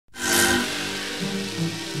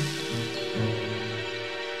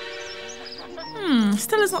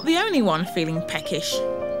Stella's not the only one feeling peckish.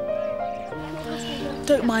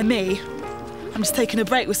 Don't mind me. I'm just taking a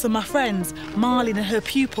break with some of my friends, Marlene and her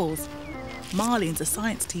pupils. Marlene's a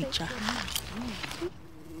science teacher.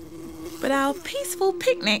 But our peaceful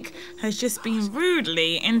picnic has just been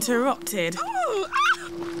rudely interrupted. Oh!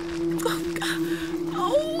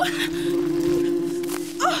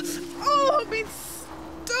 I've been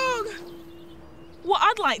stung! What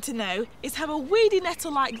I'd like to know is how a weedy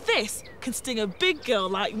nettle like this can sting a big girl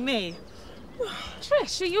like me.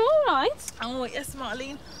 Trish, are you all right? Oh, yes,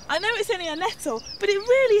 Marlene. I know it's only a nettle, but it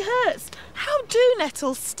really hurts. How do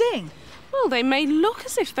nettles sting? Well, they may look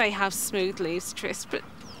as if they have smooth leaves, Trish, but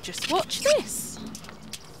just watch this.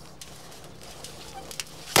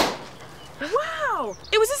 Wow!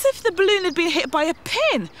 It was as if the balloon had been hit by a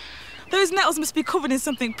pin. Those nettles must be covered in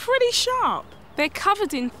something pretty sharp. They're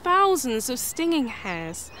covered in thousands of stinging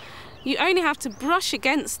hairs. You only have to brush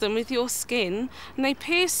against them with your skin and they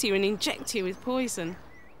pierce you and inject you with poison.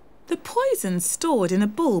 The poison's stored in a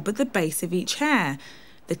bulb at the base of each hair.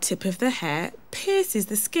 The tip of the hair pierces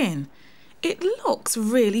the skin. It looks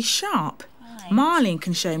really sharp. Right. Marlene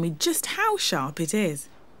can show me just how sharp it is.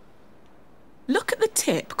 Look at the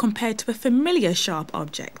tip compared to a familiar sharp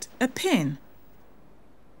object, a pin.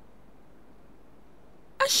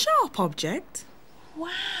 A sharp object?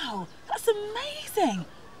 Wow, that's amazing.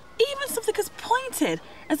 Even something as pointed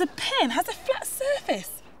as a pin has a flat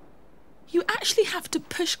surface. You actually have to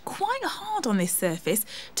push quite hard on this surface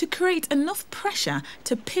to create enough pressure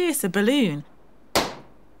to pierce a balloon.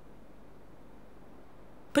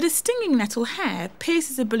 But a stinging nettle hair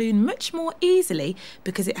pierces a balloon much more easily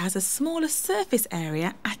because it has a smaller surface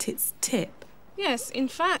area at its tip. Yes, in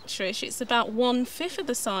fact, Trish, it's about 1/5 of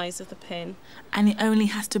the size of the pin. And it only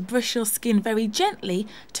has to brush your skin very gently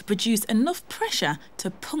to produce enough pressure to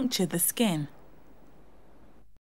puncture the skin.